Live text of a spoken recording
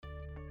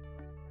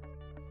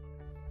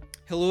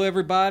Hello,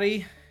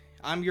 everybody.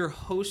 I'm your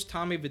host,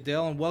 Tommy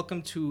Vidal, and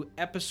welcome to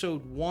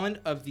episode 1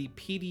 of the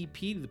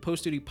PDP, the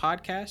Post Duty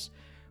Podcast,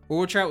 where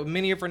we'll chat with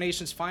many of our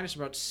nation's finest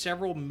about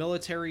several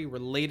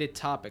military-related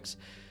topics.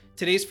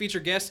 Today's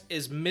featured guest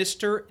is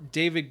Mr.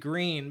 David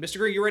Green. Mr.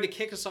 Green, you ready to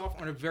kick us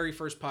off on our very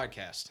first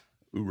podcast?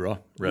 Hoorah,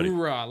 ready.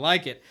 Hoorah, I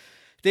like it.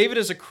 David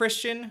is a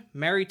Christian,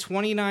 married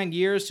 29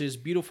 years to his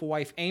beautiful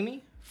wife,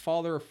 Amy,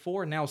 father of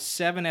 4, now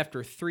 7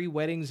 after 3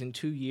 weddings in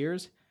 2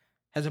 years,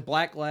 has a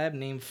black lab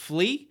named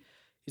Flea.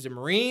 He's a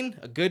Marine,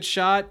 a good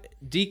shot,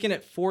 Deacon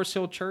at Forest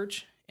Hill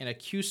Church, and a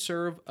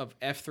QServe of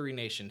F3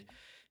 Nation.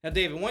 Now,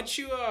 David, why don't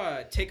you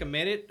take a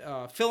minute,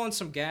 fill in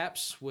some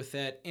gaps with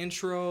that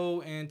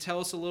intro, and tell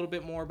us a little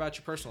bit more about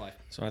your personal life.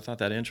 So I thought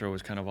that intro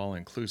was kind of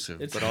all-inclusive,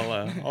 but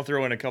I'll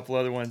throw in a couple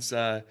other ones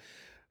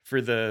for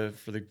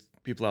the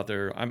people out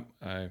there.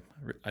 I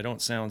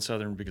don't sound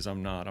Southern because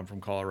I'm not. I'm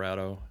from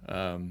Colorado.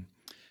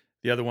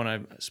 The other one I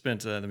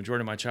spent the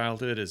majority of my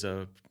childhood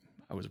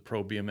I was a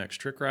pro BMX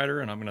trick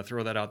rider, and I'm going to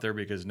throw that out there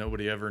because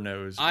nobody ever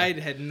knows. I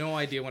had no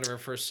idea whenever I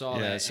first saw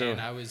that,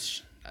 and I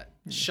was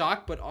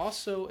shocked, but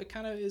also it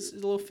kind of is a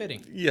little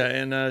fitting. Yeah,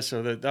 and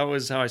so that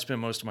was how I spent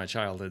most of my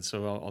childhood.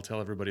 So I'll tell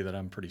everybody that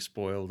I'm pretty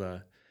spoiled.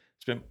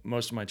 Spent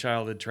most of my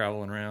childhood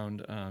traveling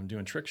around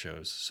doing trick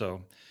shows.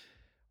 So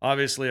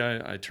obviously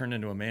I turned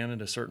into a man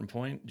at a certain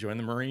point,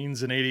 joined the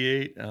Marines in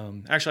 '88.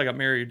 Actually, I got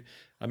married.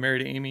 I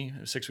married Amy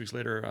 6 weeks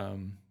later.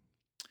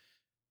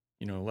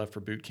 Left for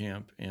boot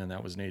camp, and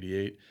that was in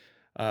 '88.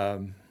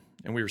 And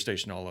we were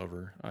stationed all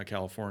over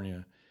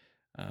California.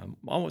 I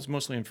was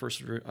mostly in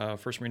First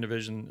Marine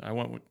Division. I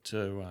went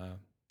to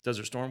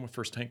Desert Storm with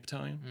 1st Tank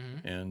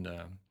Battalion, and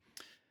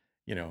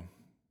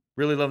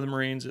really loved the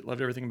Marines.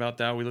 Loved everything about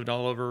that. We lived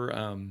all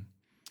over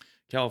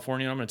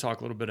California. I'm going to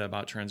talk a little bit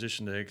about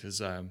transition today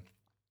because I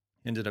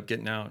ended up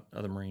getting out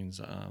of the Marines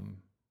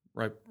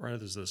right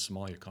as the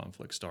Somalia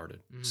conflict started.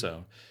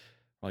 So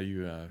all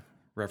you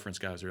reference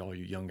guys or all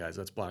you young guys,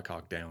 that's Black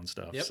Hawk Down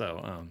stuff. Yep.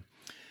 So,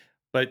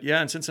 but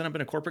yeah, and since then I've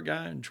been a corporate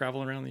guy and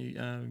traveling around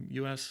the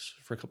U.S.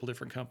 for a couple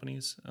different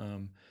companies.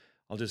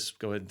 I'll just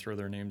go ahead and throw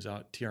their names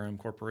out. TRM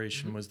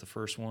Corporation was the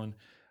first one.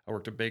 I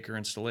worked at Baker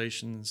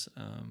Installations,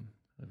 a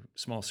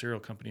small cereal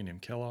company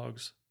named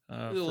Kellogg's.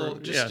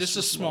 Just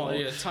a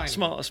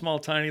small,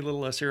 tiny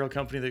little cereal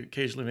company that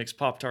occasionally makes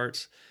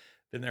Pop-Tarts.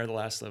 Been there the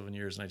last 11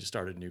 years, and I just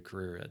started a new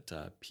career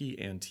at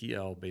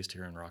P&TL based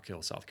here in Rock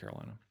Hill, South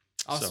Carolina.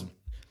 Awesome.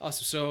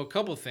 So a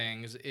couple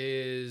things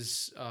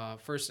is,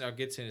 first I'll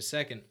get to in a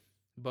second,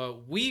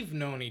 but we've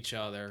known each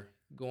other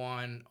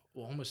going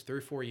almost 3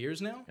 or 4 years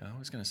now. Yeah, I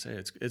was going to say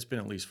it's been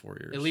at least 4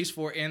 years. At least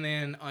 4. And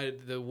then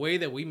the way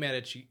that we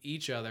met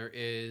each other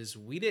is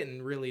we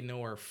didn't really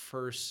know our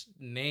first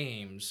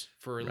names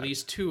for at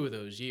least 2 of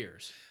those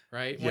years,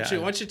 right? Why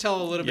don't you tell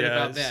a little bit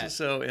about that?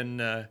 So, and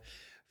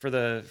for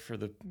the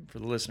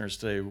listeners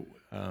today,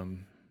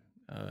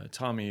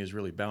 Tommy is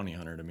really bounty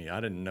hunter to me. I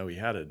didn't know he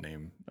had a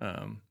name.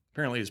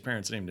 Apparently his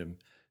parents named him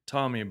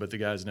Tommy, but the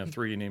guys in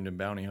F3 named him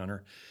Bounty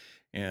Hunter.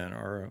 And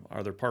our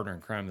other partner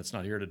in crime that's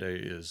not here today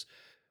is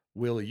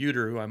Will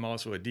Uter, who I'm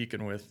also a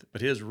deacon with,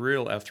 but his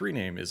real F3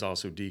 name is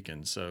also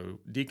Deacon. So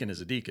Deacon is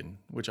a deacon,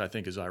 which I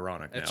think is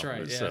ironic That's now.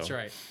 Right. Yeah, That's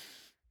right.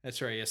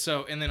 That's right. Yeah.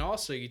 So, and then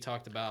also you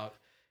talked about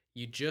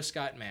you just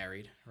got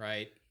married,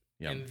 right?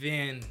 Yep. And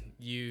then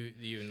you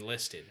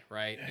enlisted,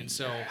 right? And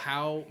so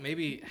how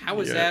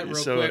was that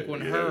real quick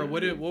when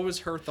what was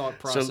her thought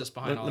process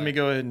behind all that? Let me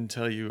go ahead and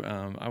tell you,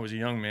 I was a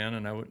young man,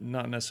 and I was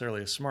not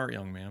necessarily a smart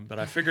young man, but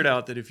I figured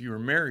out that if you were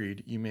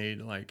married, you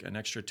made like an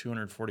extra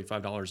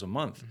 $245 a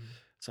month.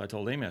 So I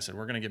told Amy, I said,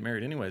 we're going to get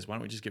married anyways. Why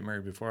don't we just get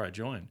married before I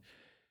join?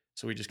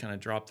 So we just kind of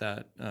dropped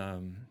that,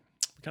 kind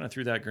of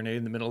threw that grenade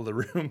in the middle of the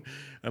room,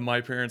 and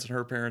my parents and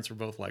her parents were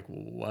both like,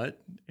 what?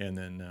 And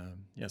then,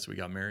 so we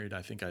got married.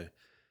 I think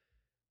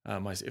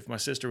if my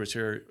sister was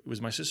here, it was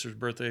my sister's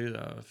birthday,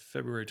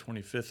 February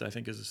 25th, I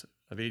think,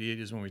 of '88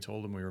 is when we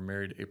told them. We were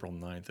married April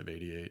 9th of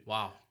 '88.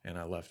 Wow. And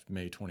I left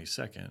May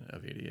 22nd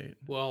of '88.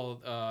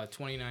 Well,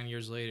 29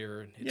 years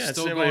later, it's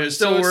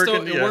still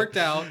working. It worked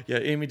out. Yeah,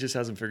 Amy just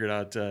hasn't figured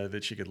out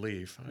that she could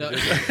leave. No.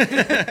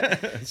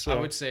 So,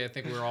 I would say I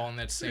think we're all in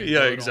that same boat.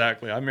 Yeah,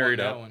 exactly. I married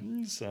up.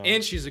 So.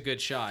 And she's a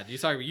good shot.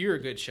 You're a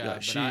good shot.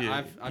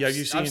 Yeah,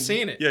 I've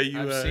seen it.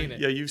 Yeah, I've seen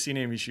it. Yeah, you've seen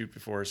Amy shoot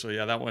before. So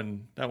yeah, that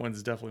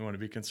one's definitely one to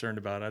be concerned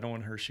about. I don't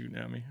want her shooting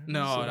at me.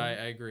 No, I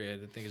agree. I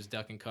think it's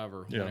duck and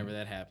cover whenever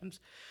that happens.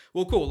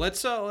 Well, cool.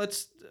 Let's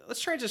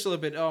transition a little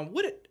bit.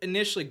 What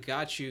initially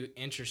got you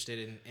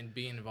interested in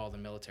being involved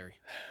in the military?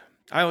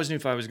 I always knew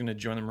if I was going to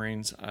join the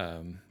Marines,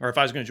 or if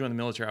I was going to join the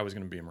military, I was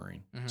going to be a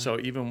Marine.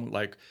 So even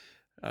like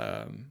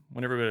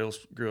when everybody else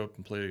grew up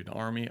and played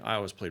Army, I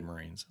always played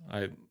Marines.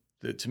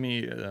 To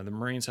me, the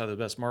Marines have the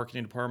best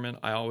marketing department.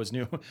 I always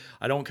knew.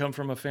 I don't come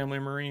from a family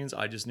of Marines.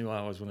 I just knew I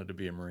always wanted to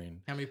be a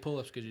Marine. How many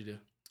pull-ups could you do?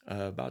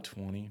 About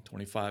 20,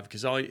 25.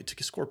 Because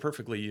to score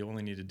perfectly, you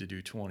only needed to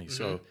do 20.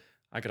 So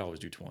I could always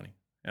do 20.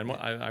 And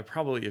I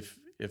probably, if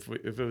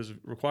it was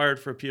required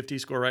for a PFT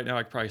score right now,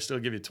 I could probably still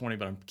give you 20,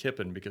 but I'm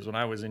kipping because when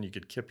I was in, you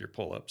could kip your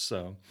pull-ups.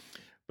 So,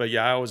 but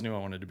yeah, I always knew I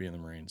wanted to be in the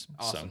Marines.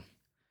 Awesome. So.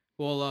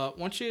 Well, why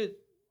don't you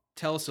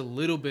tell us a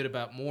little bit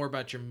more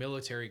about your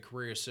military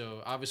career?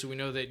 So obviously we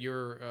know that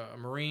you're a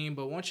Marine,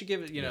 but why don't you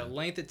give it, Yeah.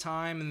 length of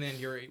time and then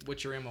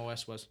what your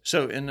MOS was?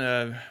 So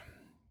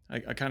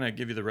I kind of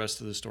give you the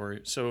rest of the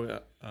story.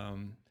 So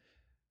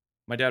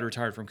my dad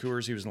retired from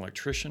Coors. He was an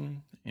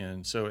electrician,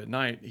 and so at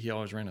night he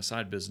always ran a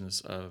side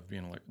business of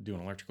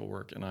doing electrical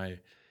work.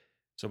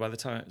 So by the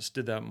time I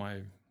did that,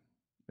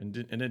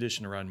 in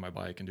addition to riding my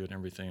bike and doing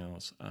everything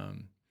else,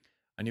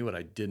 I knew what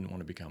I didn't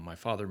want to become. My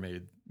father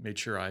made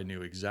sure I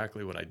knew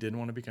exactly what I didn't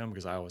want to become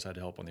because I always had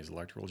to help on these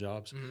electrical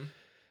jobs. Mm-hmm.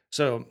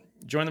 So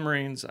join the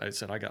Marines. I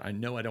said I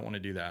know I don't want to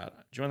do that.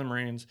 Join the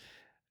Marines.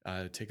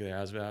 Take the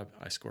ASVAB.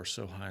 I score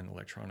so high in the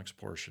electronics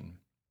portion.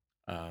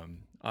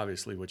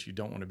 Obviously, what you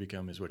don't want to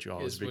become is what you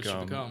always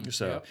become.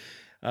 So,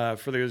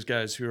 for those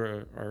guys who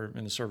are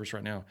in the service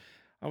right now,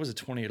 I was a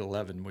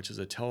 2811, which is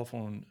a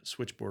telephone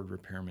switchboard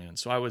repairman.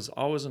 So I was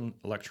always in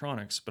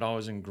electronics, but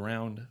always in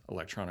ground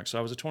electronics. So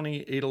I was a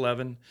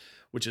 2811,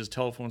 which is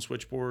telephone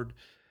switchboard.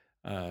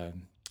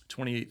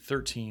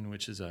 2813,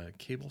 which is a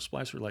cable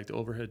splicer, like the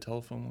overhead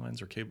telephone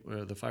lines or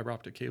the fiber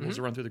optic cables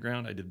that run through the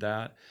ground. I did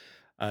that.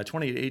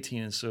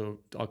 2818, and so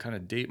I'll kind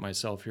of date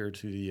myself here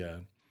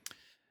to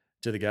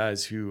the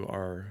guys who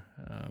are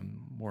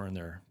more in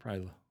their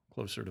probably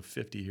closer to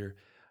 50 here.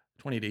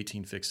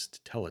 2818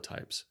 fixed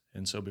teletypes,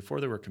 and so before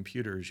there were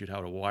computers, you'd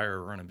have a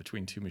wire running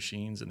between two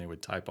machines, and they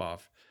would type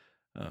off.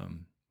 The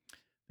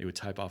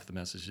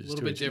messages. A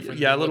little bit different.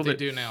 Yeah, than a little what bit.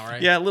 They do now,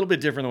 right? Yeah, a little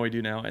bit different than what we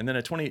do now. And then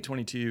a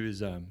 2822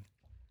 is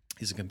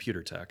he's a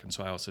computer tech, and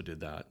so I also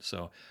did that.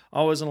 So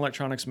I was in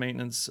electronics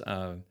maintenance,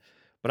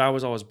 but I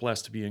was always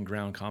blessed to be in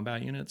ground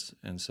combat units,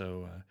 and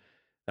so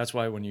that's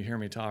why when you hear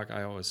me talk,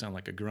 I always sound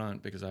like a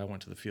grunt because I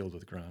went to the field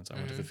with grunts. I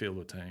went to the field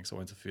with tanks. I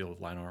went to the field with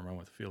line armor. I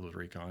went to the field with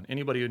recon.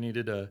 Anybody who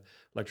needed a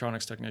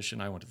electronics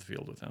technician, I went to the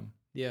field with them.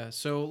 Yeah.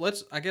 So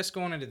I guess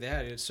going into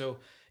that, so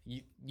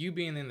you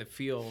being in the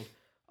field,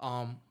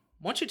 why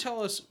don't you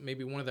tell us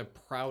maybe one of the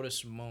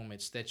proudest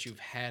moments that you've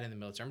had in the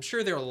military? I'm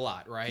sure there are a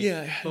lot, right?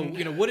 Yeah.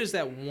 But what is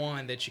that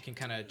one that you can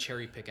kind of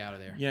cherry pick out of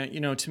there? Yeah.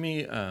 To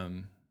me,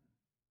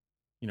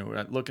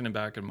 looking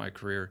back at my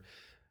career,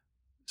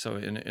 so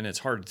and it's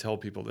hard to tell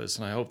people this,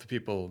 and I hope the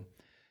people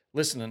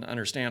listen and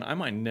understand. I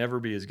might never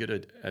be as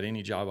good at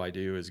any job I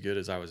do as good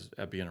as I was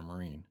at being a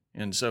Marine,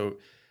 and so.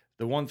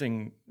 The one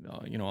thing,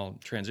 I'll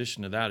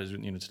transition to that is,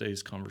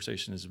 today's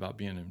conversation is about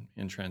being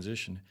in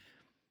transition.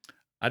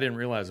 I didn't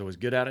realize I was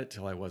good at it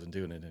till I wasn't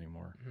doing it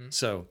anymore. Mm-hmm.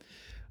 So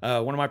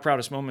one of my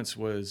proudest moments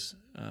was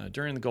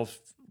during the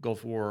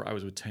Gulf War. I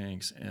was with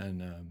tanks,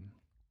 and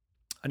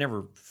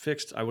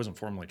I wasn't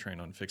formally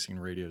trained on fixing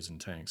radios and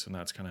tanks, and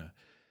that's kind of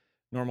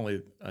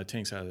normally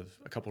tanks have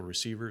a couple of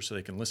receivers so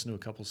they can listen to a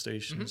couple of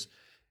stations,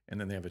 and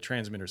then they have a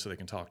transmitter so they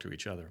can talk to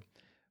each other.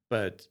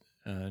 But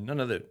none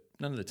of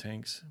the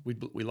tanks.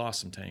 We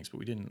lost some tanks, but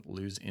we didn't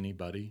lose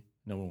anybody.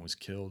 No one was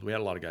killed. We had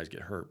a lot of guys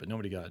get hurt, but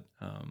nobody got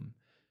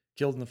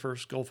killed in the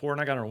first Gulf War,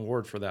 and I got an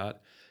award for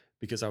that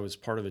because I was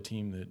part of a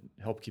team that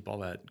helped keep all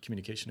that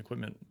communication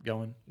equipment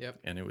going. Yep.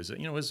 And it was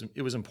it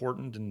was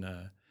important, and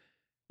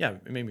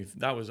it made me.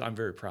 I'm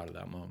very proud of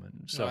that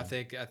moment. So I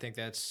think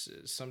that's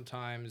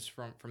sometimes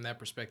from that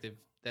perspective.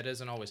 That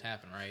doesn't always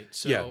happen, right?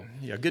 So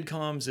yeah. Good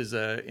comms is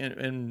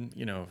and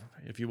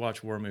if you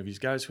watch war movies,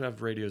 guys who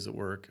have radios that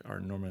work are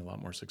normally a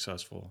lot more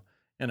successful.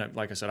 And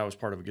like I said, I was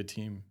part of a good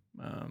team,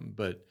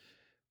 but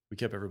we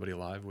kept everybody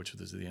alive, which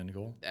was the end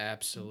goal.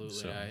 Absolutely,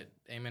 so.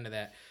 Amen to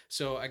that.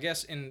 So I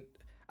guess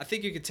I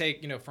think you could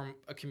take from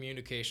a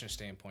communication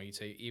standpoint, you'd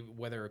say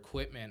whether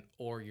equipment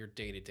or your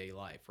day-to-day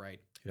life, right?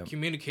 Yep.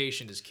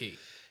 Communication is key.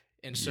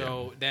 And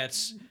so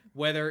that's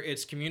whether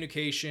it's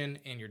communication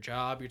in your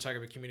job, you're talking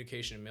about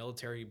communication in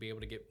military, you'd be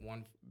able to get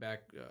one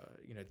back,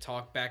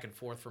 talk back and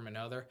forth from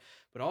another.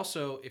 But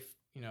also if,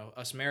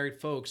 us married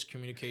folks,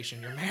 communication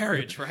in your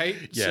marriage, right?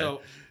 Yeah.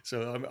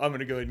 So I'm going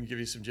to go ahead and give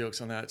you some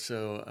jokes on that.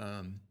 So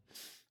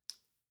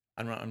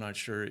I'm not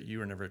sure, you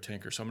were never a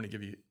tanker, so I'm going to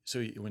give you,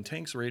 so when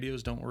tanks'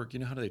 radios don't work,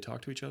 how do they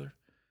talk to each other?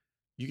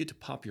 You get to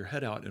pop your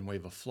head out and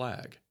wave a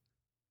flag.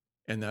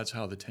 And that's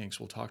how the tanks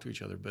will talk to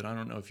each other. But I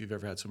don't know if you've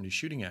ever had somebody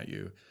shooting at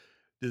you.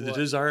 The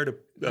desire to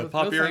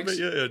pop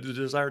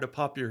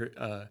your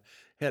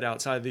head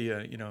outside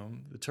the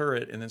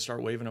turret and then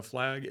start waving a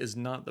flag is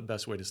not the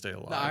best way to stay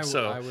alive.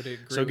 I would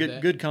agree. So with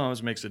that. Good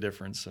comms makes a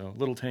difference. So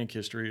little tank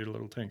history, a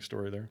little tank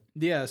story there.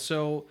 Yeah.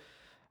 So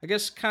I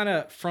guess kind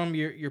of from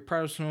your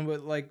proudest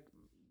moment, like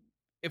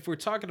if we're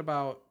talking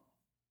about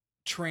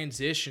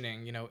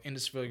transitioning, into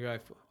civilian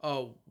life,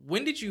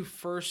 when did you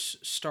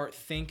first start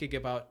thinking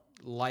about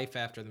life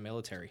after the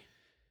military?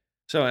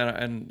 So,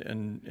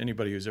 and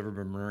anybody who's ever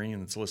been a Marine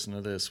that's listened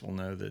to this will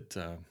know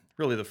that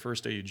really the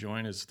first day you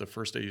join is the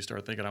first day you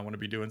start thinking, I want to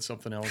be doing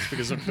something else,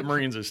 because the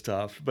Marines is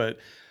tough. But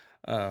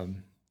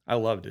I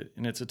loved it,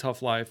 and it's a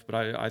tough life. But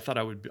I thought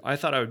I would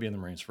be in the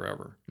Marines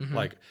forever. Mm-hmm.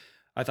 Like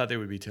I thought they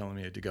would be telling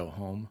me to go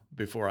home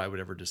before I would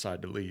ever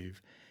decide to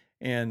leave.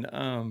 And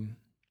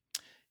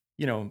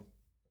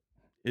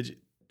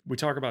we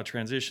talk about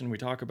transition, we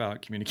talk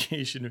about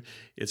communication.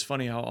 It's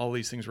funny how all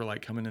these things were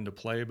like coming into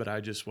play, but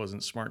I just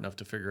wasn't smart enough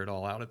to figure it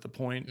all out at the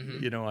point.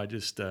 Mhm. You know,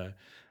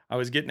 I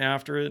was getting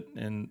after it,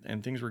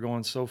 and things were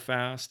going so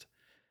fast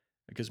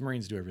because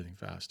Marines do everything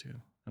fast too.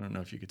 I don't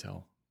know if you could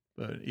tell,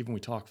 but even we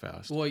talk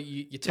fast. Well,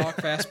 you talk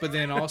fast, but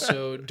then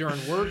also during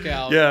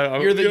workout, Yeah,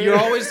 you're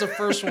always the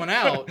first one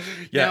out.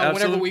 Yeah, now,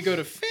 whenever absolutely. we go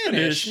to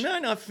finish, No,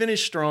 not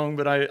finish strong,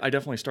 but I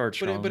definitely start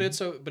strong. but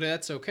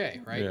that's okay,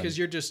 right? Yeah. Because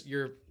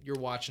you're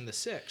watching the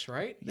six,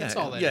 right? That's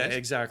Yeah, all that yeah, is.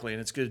 exactly. And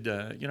it's good.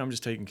 You know, I'm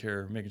just taking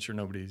care, making sure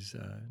nobody's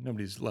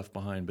left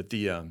behind. But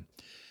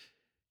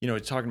you know,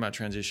 talking about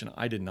transition,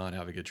 I did not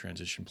have a good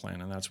transition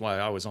plan, and that's why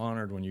I was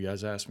honored when you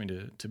guys asked me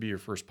to be your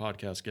first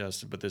podcast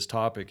guest. But this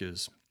topic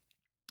is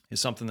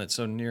something that's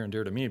so near and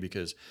dear to me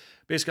because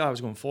basically I was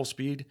going full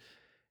speed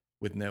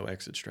with no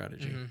exit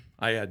strategy. Mhm.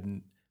 I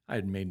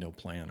had made no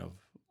plan of.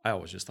 I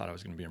always just thought I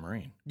was going to be a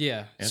Marine.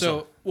 Yeah. And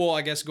So, well,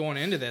 I guess going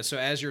into that, so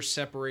as your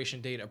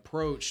separation date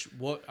approached,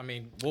 what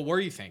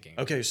were you thinking?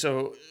 Okay,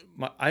 so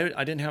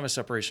I didn't have a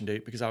separation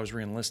date because I was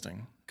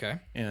reenlisting. Okay.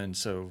 And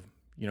so,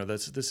 you know,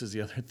 this is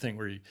the other thing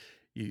where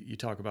you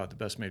talk about the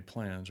best made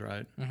plans,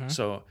 right? Mhm.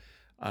 So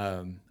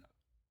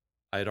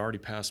I had already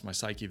passed my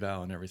psych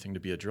eval and everything to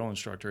be a drill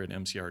instructor at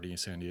MCRD in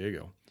San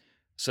Diego.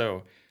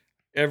 So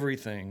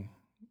everything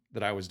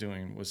that I was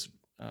doing was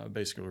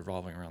basically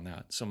revolving around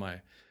that. So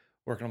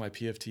working on my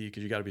PFT,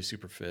 because you got to be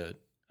super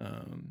fit,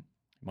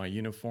 my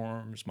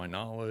uniforms, my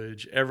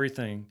knowledge,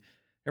 everything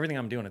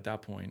I'm doing at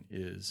that point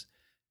is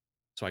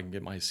so I can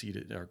get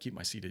keep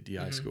my seat at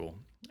DI Mhm. school.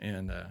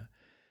 And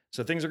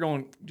so things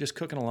are just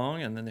cooking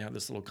along, and then they have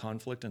this little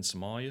conflict in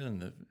Somalia,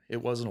 and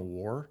it wasn't a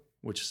war,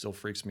 which still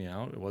freaks me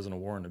out. It wasn't a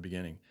war in the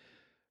beginning,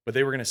 but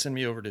they were going to send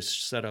me over to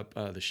set up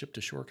the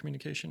ship-to-shore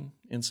communication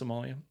in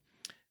Somalia,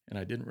 and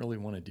I didn't really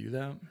want to do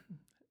that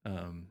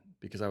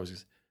because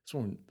it's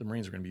when the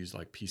Marines are going to be used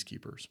like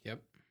peacekeepers.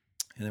 Yep.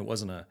 And it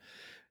wasn't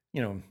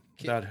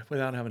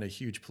without having a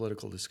huge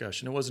political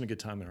discussion, it wasn't a good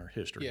time in our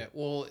history. Yeah.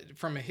 Well,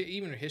 from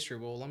even a history,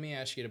 let me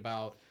ask you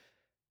about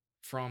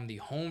from the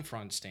home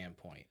front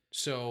standpoint.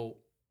 So,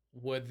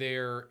 were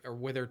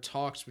there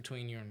talks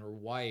between you and your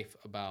wife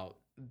about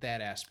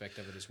that aspect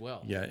of it as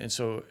well? Yeah, and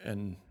so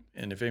and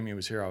if Amy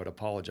was here, I would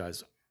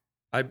apologize.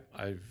 I've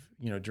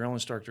drill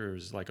instructor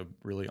is like a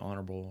really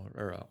honorable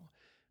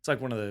it's like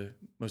one of the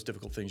most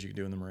difficult things you can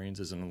do in the Marines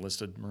as an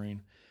enlisted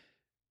Marine.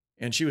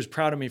 And she was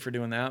proud of me for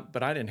doing that,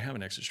 but I didn't have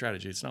an exit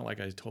strategy. It's not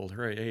like I told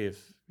her, hey,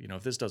 if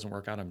this doesn't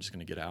work out, I'm just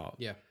going to get out.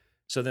 Yeah.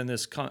 So then the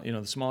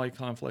Somali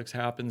conflicts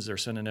happens. They're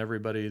sending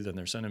everybody. Then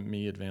they're sending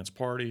me advance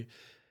party.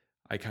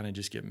 I kind of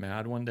just get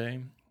mad one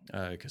day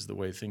because the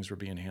way things were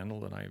being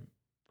handled, and I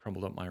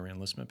crumbled up my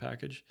reenlistment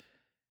package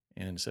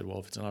and said, well,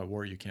 if it's not a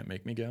war, you can't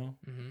make me go.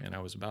 Mhm. And I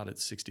was about at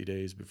 60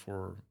 days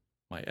before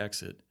my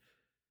exit.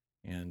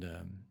 And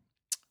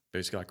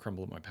basically I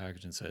crumbled up my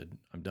package and said,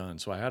 I'm done.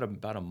 So I had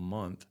about a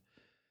month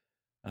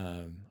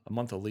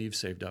of leave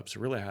saved up. So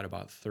really I had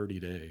about 30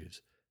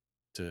 days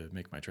to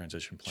make my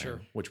transition plan,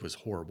 Sure. which was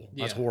horrible.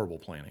 Yeah. That's horrible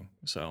planning.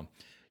 So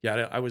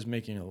yeah, I was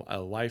making a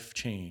life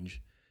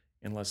change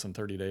in less than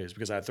 30 days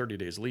because I had 30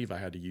 days leave I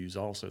had to use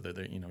also that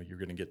you're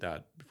going to get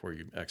that before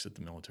you exit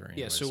the military.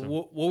 Yeah. Anyway, So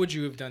what would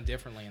you have done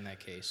differently in that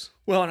case?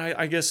 Well, and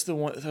I guess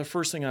the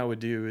first thing I would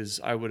do is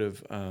I would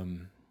have,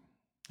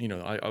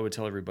 I would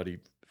tell everybody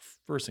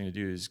first thing to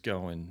do is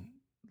go and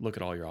look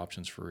at all your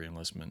options for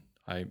reenlistment.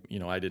 I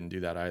didn't do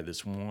that. I had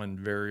this one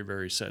very,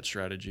 very set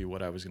strategy,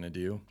 what I was going to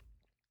do.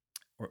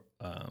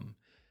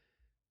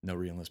 No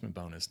reenlistment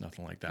bonus,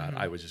 nothing like that. Mhm.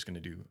 I was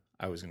going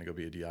to go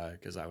be a DI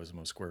because I was the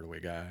most squared away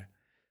guy.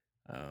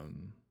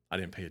 I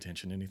didn't pay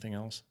attention to anything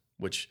else,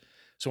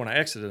 so when I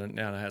exited,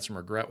 now I had some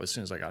regret as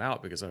soon as I got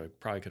out because I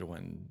probably could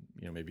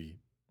have maybe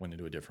went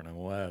into a different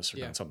MOS or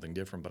done something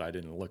different, but I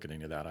didn't look at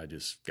any of that. I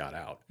just got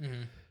out.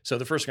 Mm-hmm. So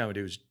the first thing I would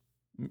do is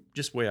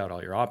just weigh out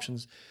all your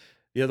options.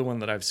 The other one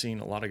that I've seen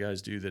a lot of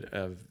guys do that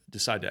have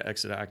decided to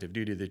exit active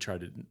duty, they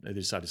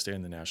decide to stay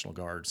in the National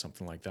Guard,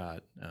 something like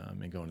that,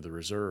 and go into the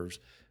reserves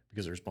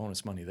because there's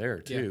bonus money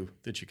there too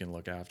that you can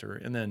look after.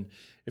 And then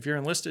if you're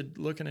enlisted,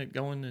 looking at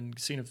going and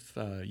seeing if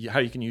how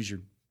you can use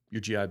your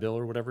GI Bill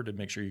or whatever to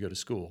make sure you go to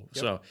school.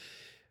 Yep. So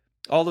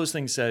all those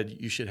things said,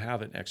 you should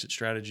have an exit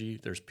strategy.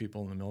 There's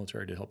people in the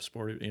military to help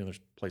support it. There's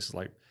places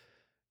like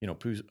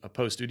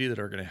post duty that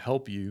are going to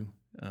help you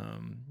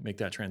make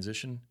that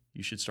transition.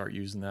 You should start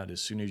using that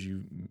as soon as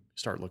you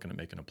start looking at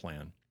making a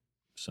plan.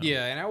 So.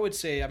 Yeah, and I would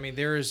say,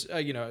 there's,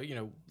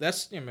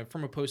 that's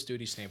from a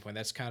post-duty standpoint,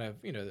 that's kind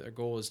of, their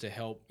goal is to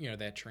help,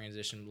 that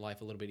transition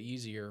life a little bit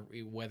easier,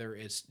 whether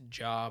it's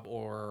job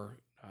or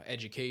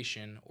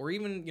education or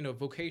even,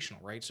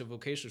 vocational, right? So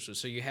vocational,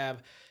 so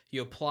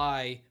you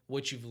apply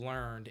what you've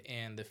learned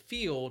in the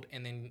field,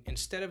 and then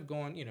instead of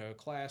going, a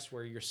class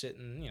where you're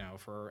sitting,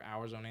 for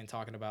hours on end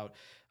talking about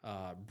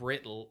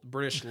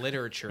British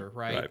literature,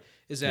 right? Right.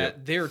 Is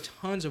that there are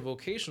tons of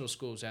vocational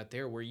schools out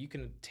there where you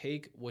can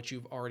take what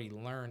you've already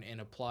learned and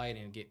apply it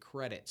and get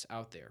credits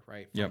out there,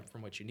 right?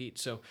 From what you need.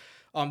 So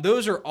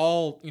those are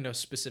all,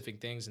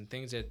 specific things and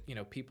things that,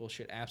 people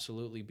should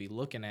absolutely be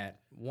looking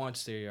at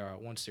once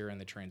they're in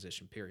the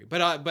transition period.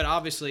 But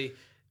obviously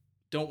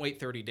don't wait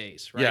 30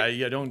 days, right?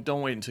 Yeah.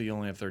 Don't wait until you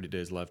only have 30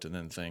 days left and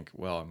then think,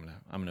 well,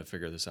 I'm gonna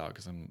figure this out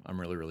because I'm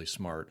really, really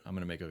smart. I'm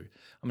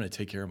gonna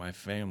take care of my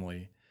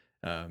family.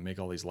 Make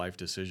all these life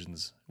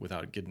decisions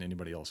without getting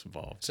anybody else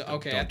involved. So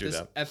don't do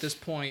that. At this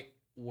point,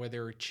 were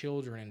there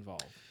children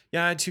involved?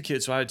 Yeah, I had 2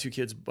 kids. So I had 2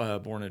 kids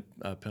born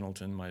at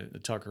Pendleton.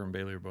 Tucker and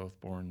Bailey were both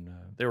born.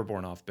 They were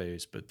born off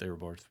base, but they were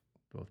both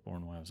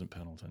born when I was in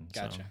Pendleton.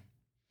 Gotcha.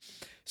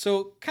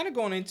 So kind of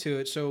going into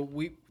it,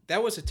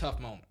 that was a tough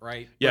moment,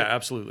 right? Yeah,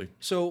 absolutely.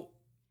 So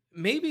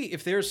maybe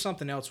if there's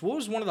something else, what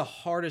was one of the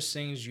hardest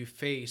things you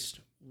faced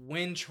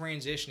when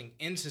transitioning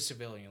into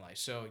civilian life?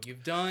 So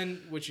you've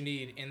done what you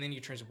need, and then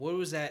you transition. What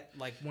was that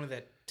like? One of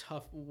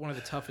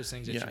the toughest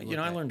things that you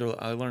I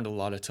learned a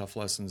lot of tough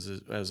lessons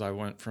as I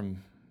went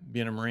from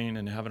being a Marine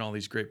and having all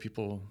these great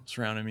people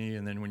surrounding me,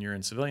 and then when you're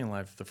in civilian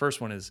life, the first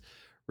one is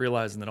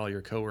realizing that all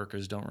your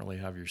coworkers don't really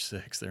have your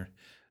six. They're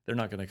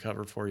not going to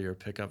cover for you or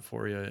pick up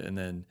for you, and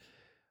then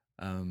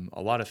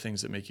a lot of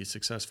things that make you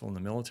successful in the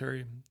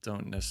military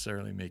don't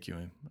necessarily make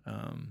you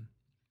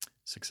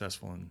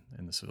successful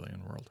in the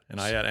civilian world.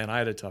 And I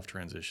had a tough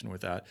transition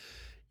with that.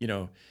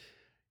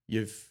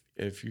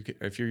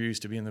 If you're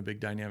used to being the big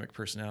dynamic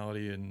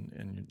personality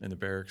in the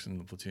barracks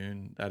and the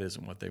platoon, that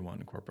isn't what they want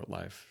in corporate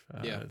life.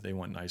 They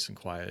want nice and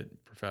quiet,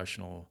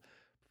 professional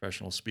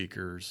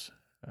speakers.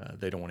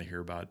 They don't want to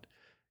hear about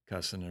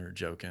cussing or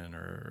joking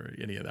or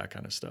any of that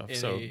kind of stuff.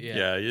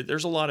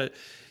 There's a lot of,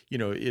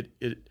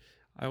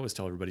 I always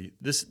tell everybody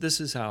this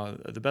is how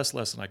the best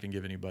lesson I can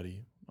give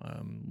anybody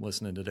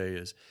listening today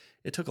is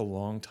it took a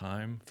long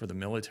time for the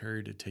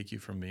military to take you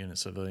from being a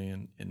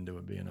civilian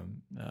into being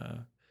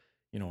a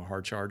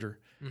hard charger.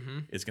 Mm-hmm.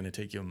 It's going to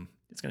take you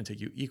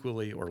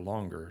equally or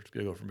longer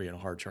to go from being a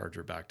hard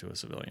charger back to a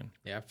civilian.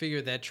 Yeah, I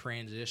figured that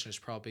transition is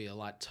probably a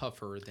lot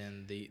tougher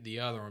than the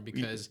other one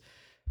because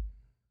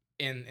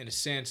in a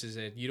sense is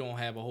that you don't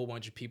have a whole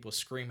bunch of people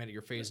screaming at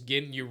your face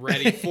getting you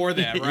ready for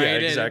that, right? Yeah,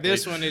 exactly. And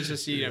this one is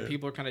just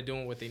people are kind of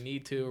doing what they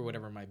need to or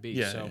whatever it might be.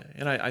 Yeah, so.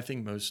 And I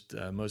think most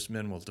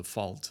men will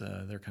default.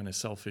 They're kind of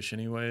selfish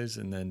anyways,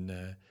 and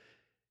then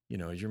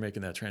as you're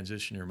making that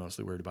transition, you're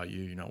mostly worried about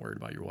you. You're not worried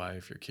about your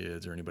wife, your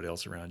kids, or anybody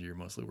else around you. You're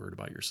mostly worried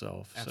about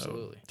yourself.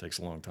 Absolutely. So it takes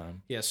a long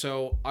time. Yeah.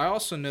 So I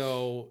also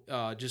know,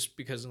 just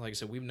because, like I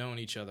said, we've known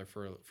each other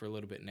for a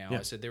little bit now. Yeah.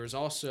 I said there was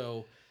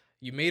also,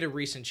 you made a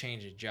recent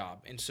change of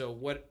job. And so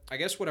what I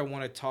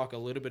want to talk a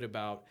little bit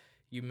about,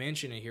 you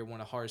mentioned it here,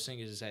 one of the hardest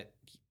things is that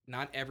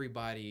not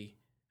everybody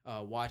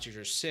watches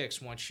your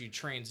six once you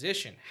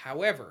transition.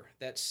 However,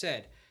 that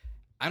said,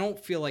 I don't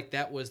feel like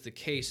that was the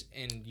case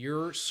in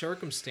your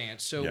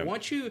circumstance. So why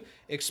don't you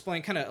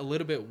explain kind of a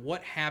little bit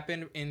what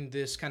happened in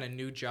this kind of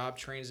new job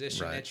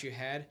transition that you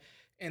had,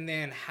 and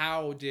then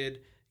how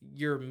did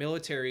your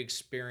military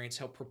experience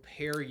help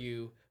prepare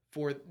you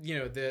for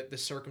the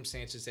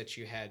circumstances that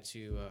you had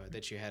to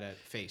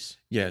face?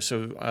 Yeah.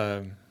 So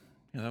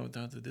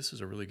this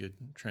is a really good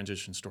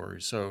transition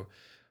story. So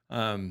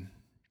Kellogg's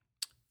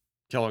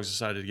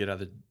decided to get out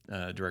of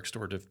the direct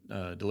store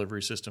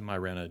delivery system. I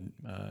ran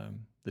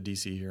the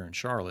DC here in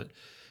Charlotte.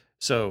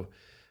 So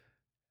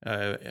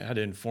I had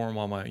to inform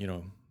all my, it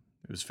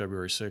was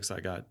February 6th.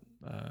 I got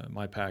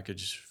my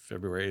package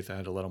February 8th. I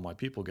had to let all my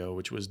people go,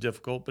 which was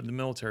difficult, but the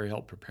military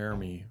helped prepare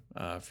me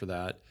for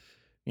that.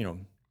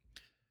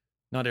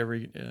 Not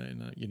every,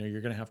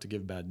 you're going to have to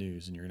give bad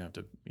news and you're going to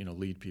have to,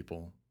 lead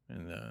people.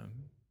 And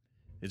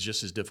it's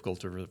just as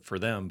difficult for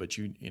them, but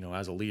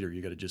as a leader,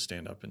 you got to just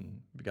stand up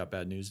and if you got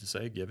bad news to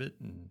say, give it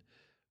and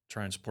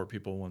try and support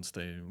people once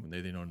they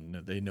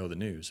know the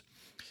news.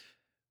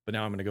 But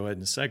now I'm going to go ahead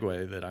and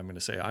segue that I'm going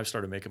to say I've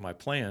started making my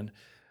plan.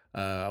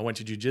 I went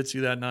to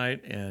jiu-jitsu that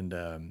night, and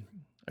a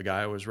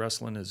guy I was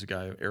wrestling is a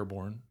guy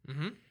airborne.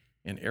 Mm-hmm.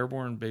 And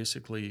airborne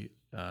basically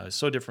is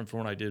so different from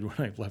what I did when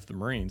I left the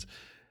Marines.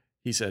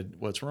 He said,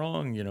 "What's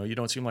wrong? You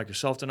don't seem like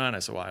yourself tonight." And I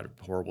said, "Well, I had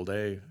a horrible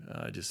day.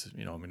 I'm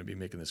going to be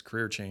making this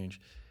career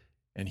change."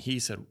 And he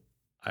said,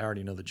 "I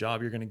already know the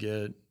job you're going to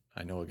get.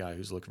 I know a guy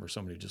who's looking for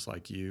somebody just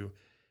like you."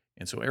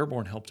 And so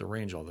airborne helped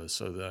arrange all this.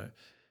 So the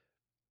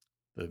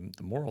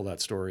moral of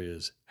that story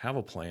is have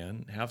a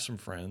plan, have some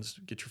friends,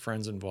 get your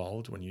friends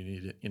involved when you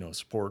need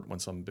support when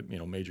some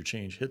major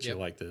change hits you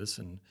like this,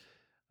 and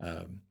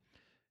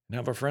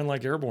have a friend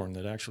like airborne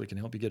that actually can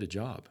help you get a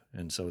job.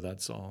 And so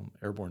that's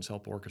airborne's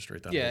help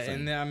orchestrate that. Yeah,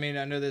 and I mean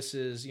I know this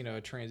is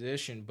a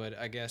transition, but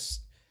I guess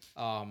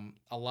a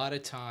lot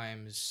of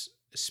times,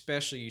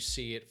 especially you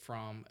see it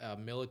from a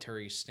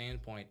military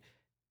standpoint,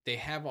 they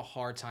have a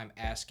hard time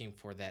asking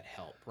for that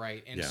help,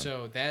 right? And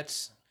so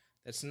that's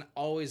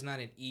always not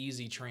an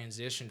easy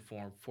transition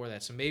for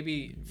that. So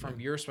maybe from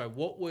your side,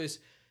 what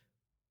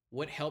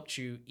helped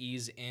you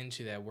ease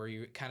into that, where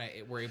you kind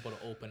of were able to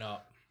open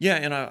up? Yeah,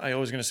 and I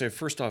was going to say,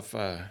 first off,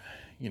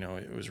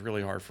 it was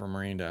really hard for a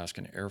Marine to ask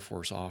an Air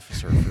Force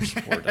officer for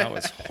support. That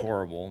was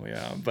horrible.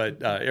 Yeah,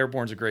 but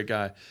Airborne's a great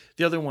guy.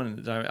 The other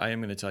one that I am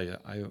going to tell you,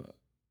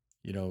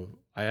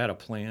 I had a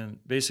plan.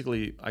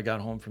 Basically, I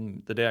got home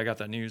from the day I got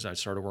that news. I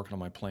started working on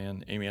my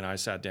plan. Amy and I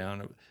sat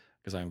down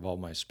because I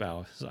involved my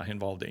spouse. I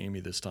involved Amy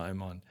this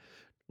time on,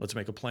 let's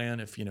make a plan.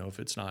 If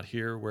it's not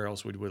here, where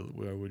else would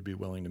we be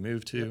willing to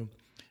move to?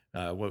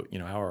 How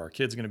are our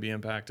kids going to be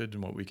impacted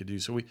and what we could do.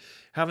 So we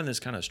having this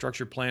kind of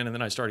structured plan, and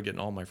then I started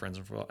getting all my friends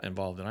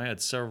involved, and I had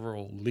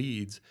several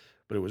leads,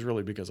 but it was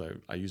really because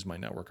I used my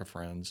network of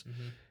friends.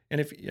 Mm-hmm.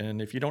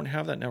 And if you don't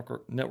have that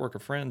network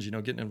of friends,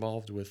 getting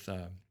involved with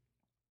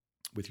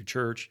your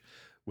church,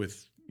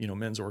 with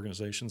men's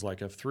organizations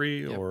like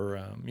F3, yep. Or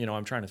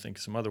I'm trying to think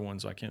of some other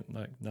ones. I can't,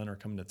 none are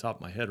coming to the top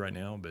of my head right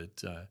now,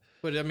 but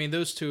I mean,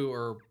 those two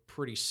are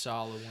pretty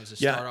solid ones to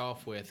start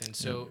off with. And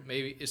so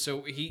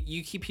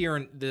you keep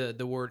hearing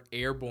the word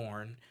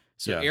airborne.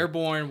 So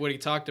airborne, what he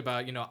talked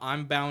about,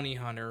 I'm bounty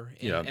hunter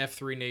in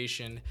F3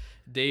 Nation.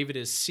 David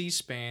is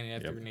C-SPAN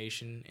in F3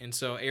 Nation. And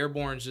so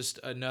airborne is just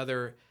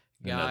another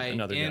guy in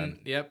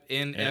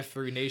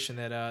F3 Nation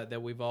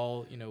that we've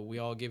all, we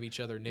all give each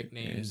other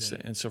nicknames.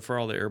 And so for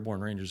all the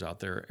airborne Rangers out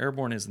there,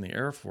 airborne is in the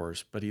Air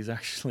Force, but he's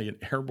actually an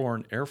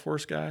airborne Air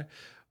Force guy,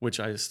 which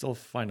I still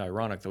find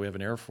ironic that we have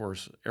an Air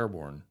Force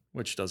airborne,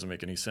 which doesn't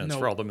make any sense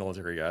for all the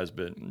military guys.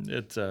 But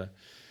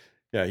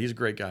he's a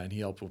great guy, and he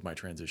helped with my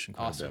transition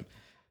quite a bit.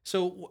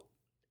 So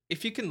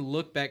if you can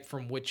look back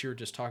from what you're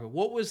just talking,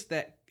 what was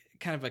that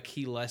kind of a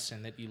key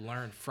lesson that you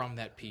learned from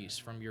that piece,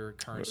 from your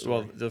current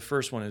story? Well, the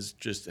first one is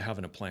just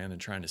having a plan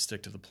and trying to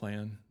stick to the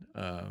plan.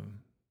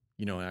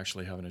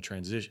 Actually having a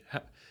transition,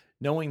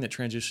 knowing that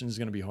transition is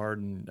going to be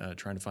hard, and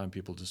trying to find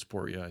people to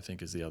support you, I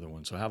think, is the other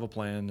one. So have a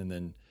plan and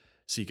then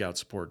seek out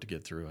support to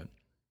get through it.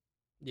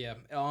 Yeah.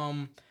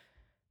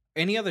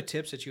 Any other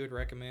tips that you would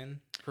recommend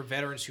for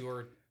veterans who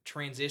are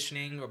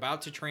transitioning or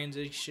about to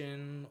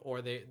transition,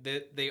 or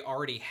they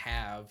already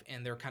have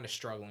and they're kind of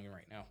struggling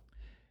right now?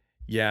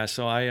 Yeah,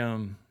 so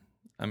I'm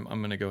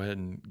going to go ahead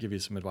and give you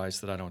some advice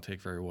that I don't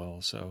take very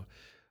well. So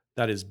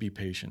that is, be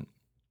patient.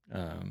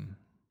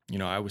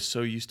 I was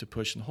so used to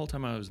pushing the whole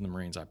time I was in the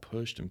Marines. I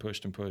pushed and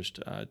pushed and pushed.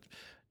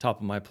 Top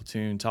of my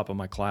platoon, top of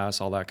my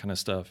class, all that kind of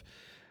stuff.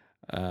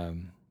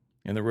 In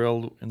the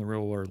real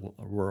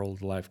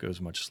world, life goes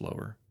much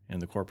slower. In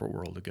the corporate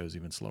world, it goes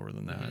even slower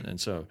than that. Mm-hmm. And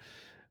so,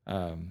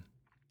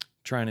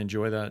 try and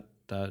enjoy that.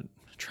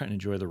 Try and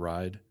enjoy the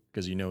ride,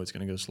 because it's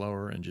going to go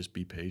slower, and just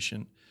be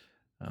patient.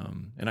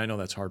 And I know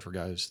that's hard for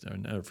guys,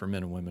 for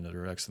men and women that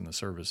are exiting the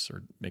service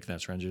or making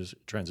that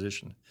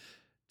transition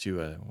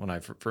to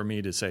for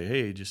me to say,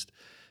 hey,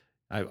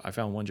 I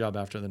found one job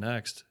after the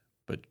next,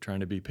 but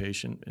trying to be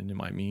patient, and it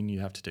might mean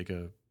you have to take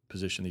a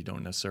position that you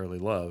don't necessarily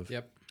love.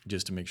 Yep.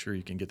 Just to make sure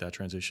you can get that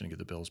transition and get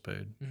the bills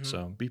paid. Mm-hmm.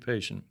 So be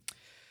patient.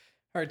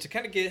 All right, to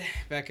kind of get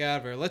back out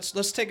of here,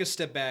 let's take a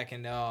step back,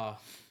 and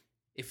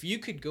if you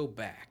could go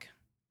back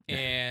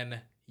and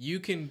you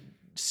can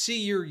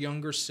see your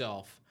younger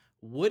self,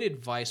 what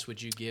advice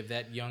would you give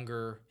that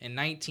younger, in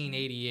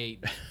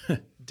 1988,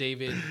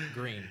 David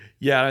Green?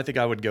 Yeah, I think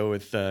I would go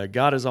with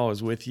God is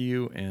always with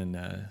you, and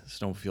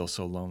just don't feel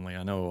so lonely.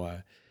 I know,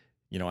 I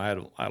had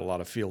a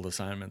lot of field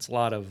assignments, a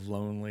lot of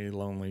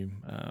lonely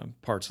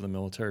parts of the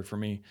military for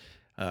me.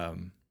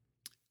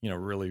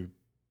 Really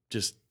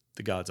just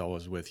the God's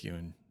always with you,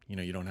 and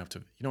you don't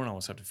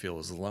always have to feel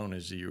as alone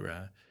as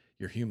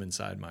your human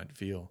side might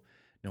feel,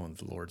 knowing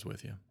that the Lord's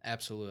with you.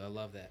 Absolutely, I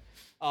love that.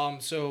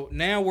 So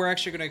now we're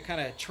actually going to kind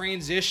of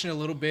transition a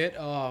little bit.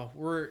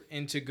 We're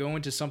go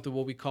into something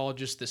what we call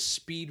just the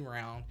speed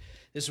round.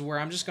 This is where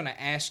I'm just going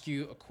to ask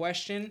you a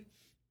question.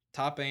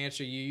 Top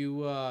answer,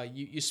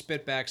 you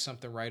spit back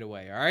something right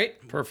away. All right?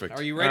 Perfect.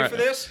 Are you ready for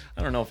this?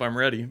 I don't know if I'm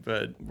ready,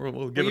 but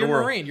we'll give it a whirl.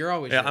 You're a Marine. You're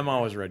always ready. I'm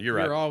always ready. You're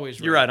right. You're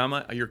always ready. You're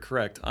right. You're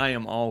correct. I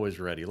am always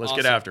ready. Let's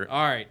get after it.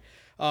 All right.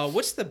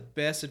 What's the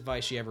best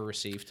advice you ever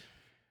received?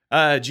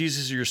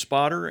 Jesus is your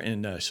spotter,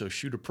 and so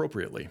shoot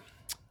appropriately.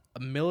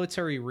 A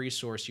military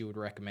resource you would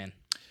recommend?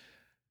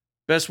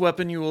 Best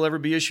weapon you will ever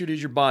be issued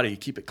is your body.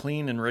 Keep it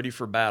clean and ready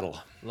for battle.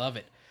 Love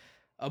it.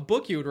 A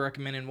book you would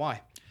recommend, and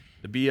why?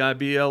 The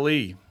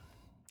Bible.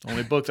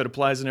 Only book that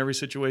applies in every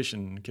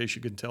situation, in case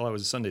you couldn't tell I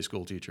was a Sunday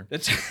school teacher.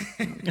 That's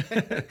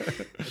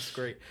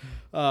great.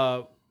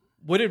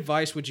 What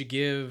advice would you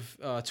give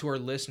to our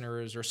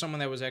listeners, or someone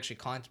that was actually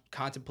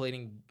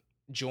contemplating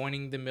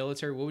joining the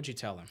military? What would you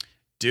tell them?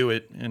 Do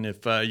it. And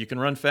if you can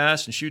run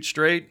fast and shoot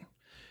straight,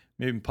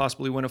 maybe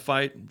possibly win a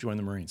fight, join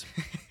the Marines.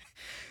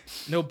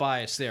 No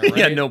bias there, right?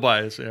 Yeah, no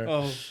bias there.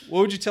 What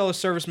would you tell a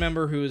service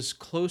member who is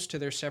close to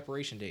their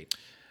separation date?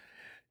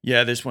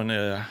 Yeah, this one,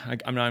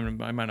 I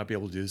might not be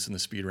able to do this in the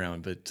speed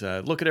round, but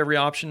look at every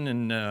option,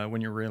 and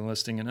when you're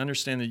re-enlisting, and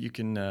understand that you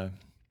can,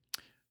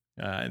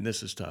 and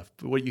this is tough,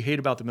 but what you hate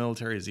about the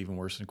military is even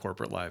worse than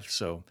corporate life.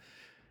 So,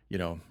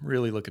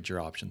 really look at your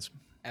options.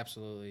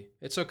 Absolutely.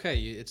 It's okay.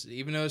 It's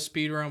even though it's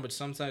speed round, but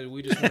sometimes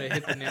we just want to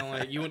hit the nail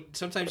on it.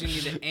 Sometimes you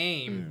need to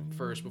aim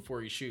first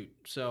before you shoot.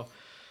 So,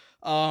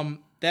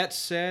 That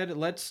said,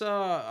 let's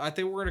I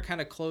think we're gonna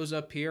kind of close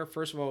up here.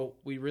 First of all,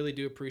 we really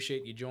do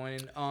appreciate you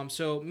joining.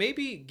 So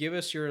maybe give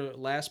us your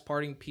last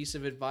parting piece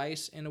of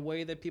advice in a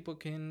way that people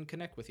can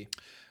connect with you.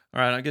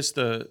 All right, I guess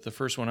the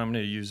first one I'm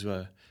going to use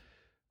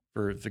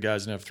for the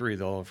guys in F3,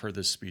 they'll have heard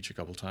this speech a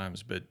couple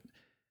times, but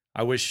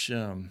I wish,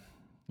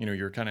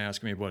 you're kind of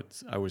asking me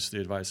what I wish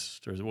the advice,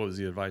 or what was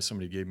the advice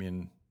somebody gave me,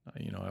 and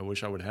I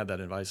wish I would have had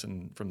that advice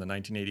from the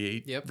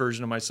 1988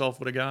 version of myself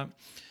would have got.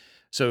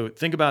 So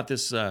think about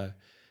this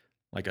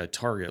like a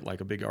target,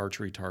 like a big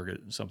archery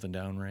target, something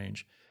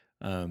downrange.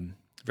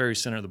 Very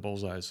center of the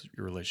bullseye is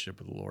your relationship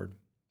with the Lord,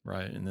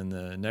 right? And then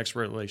the next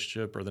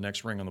relationship or the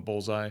next ring on the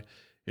bullseye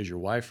is your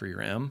wife or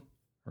your M,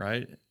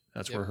 right?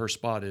 That's where her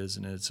spot is.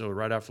 And so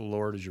right after the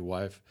Lord is your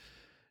wife.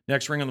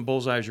 Next ring on the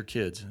bullseye is your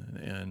kids.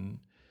 And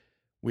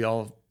we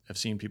all have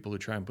seen people who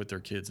try and put their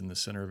kids in the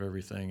center of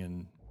everything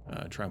and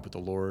try and put the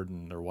Lord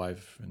and their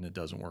wife, and it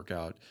doesn't work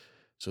out.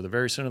 So the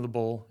very center of the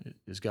bull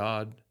is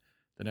God.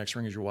 The next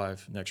ring is your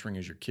wife. Next ring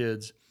is your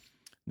kids.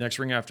 Next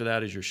ring after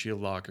that is your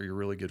shield lock or your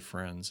really good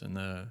friends. And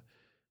there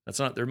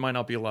might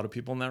not be a lot of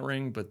people in that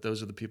ring, but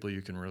those are the people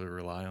you can really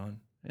rely on.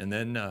 And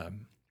then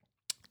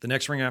the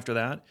next ring after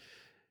that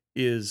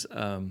is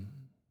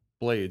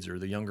blades, or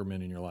the younger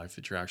men in your life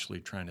that you're actually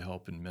trying to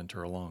help and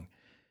mentor along.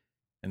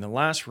 And the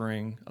last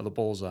ring of the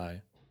bullseye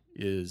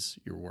is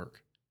your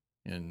work.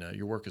 And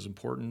your work is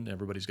important.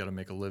 Everybody's got to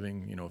make a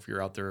living. If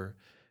you're out there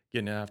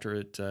getting after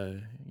it,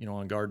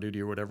 on guard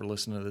duty or whatever,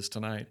 listening to this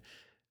tonight,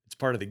 it's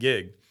part of the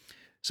gig.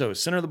 So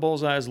center of the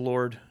bullseye is the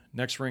Lord.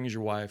 Next ring is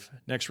your wife.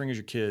 Next ring is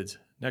your kids.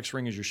 Next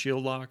ring is your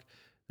shield lock.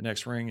 The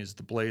next ring is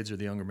the blades or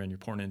the younger men you're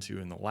pouring into.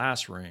 And the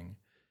last ring,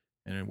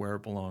 and where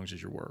it belongs,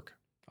 is your work.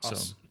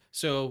 Awesome.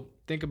 So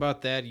think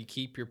about that. You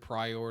keep your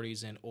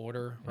priorities in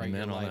order, right?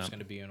 Your life's going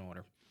to be in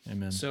order.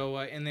 Amen. So,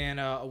 and then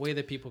a way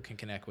that people can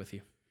connect with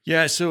you.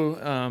 Yeah.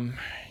 So,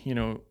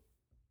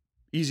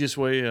 easiest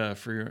way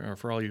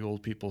for all you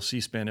old people,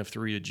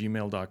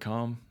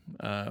 cspanf3@gmail.com.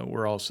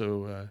 We're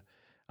also,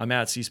 I'm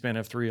at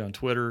cspanf3 on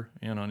Twitter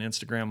and on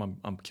Instagram.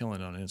 I'm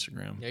killing it on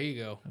Instagram. There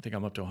you go. I think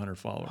I'm up to 100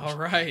 followers. All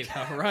right.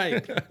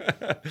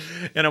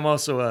 And I'm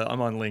also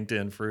I'm on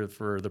LinkedIn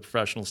for the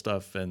professional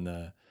stuff,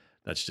 and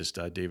that's just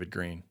David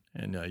Green.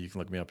 And you can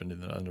look me up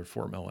under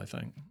Fort Mill, I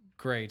think.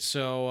 Great.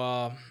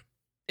 So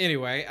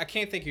anyway, I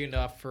can't thank you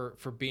enough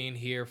for being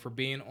here, for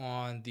being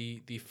on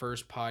the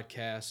first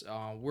podcast.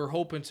 We're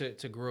hoping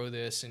to grow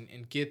this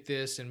and get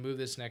this and move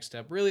this next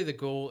step. Really, the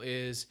goal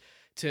is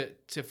to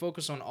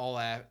focus on all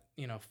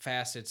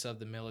facets of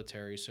the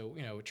military. So,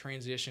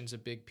 transition's a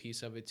big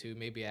piece of it too.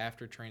 Maybe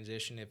after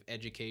transition, if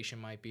education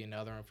might be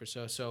another one for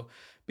so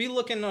be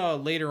looking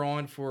later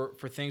on for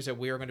things that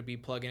we are going to be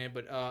plugging in.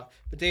 But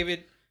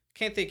David,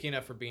 can't thank you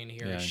enough for being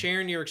here and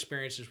sharing your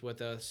experiences with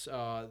us.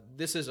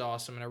 This is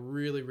awesome, and I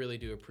really, really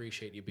do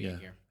appreciate you being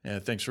here. Yeah,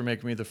 thanks for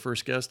making me the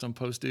first guest on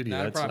Post Duty.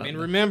 Not a problem. And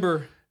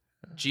remember,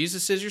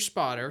 Jesus is your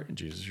spotter.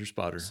 Jesus is your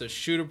spotter. So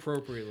shoot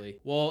appropriately.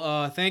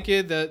 Well, thank you.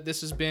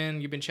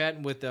 You've been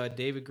chatting with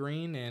David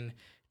Green and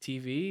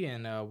TV,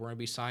 and we're going to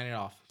be signing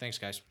off. Thanks,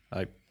 guys.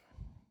 Bye.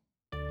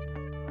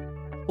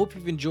 Hope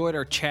you've enjoyed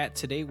our chat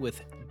today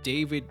with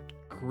David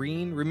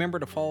Green. Remember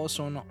to follow us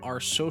on our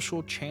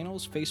social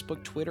channels,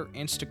 Facebook, Twitter,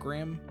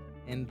 Instagram,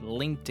 and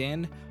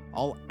LinkedIn,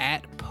 all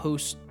at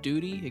Post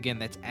Duty. Again,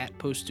 that's at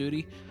Post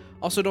Duty.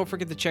 Also, don't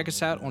forget to check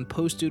us out on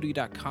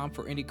postduty.com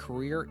for any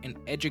career and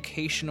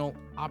educational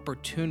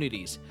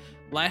opportunities.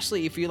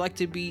 Lastly, if you'd like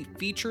to be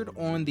featured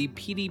on the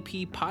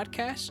PDP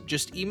podcast,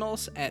 just email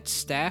us at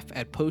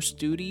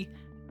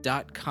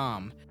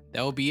staff@postduty.com.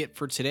 That will be it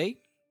for today.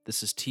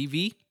 This is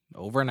TV,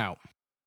 over and out.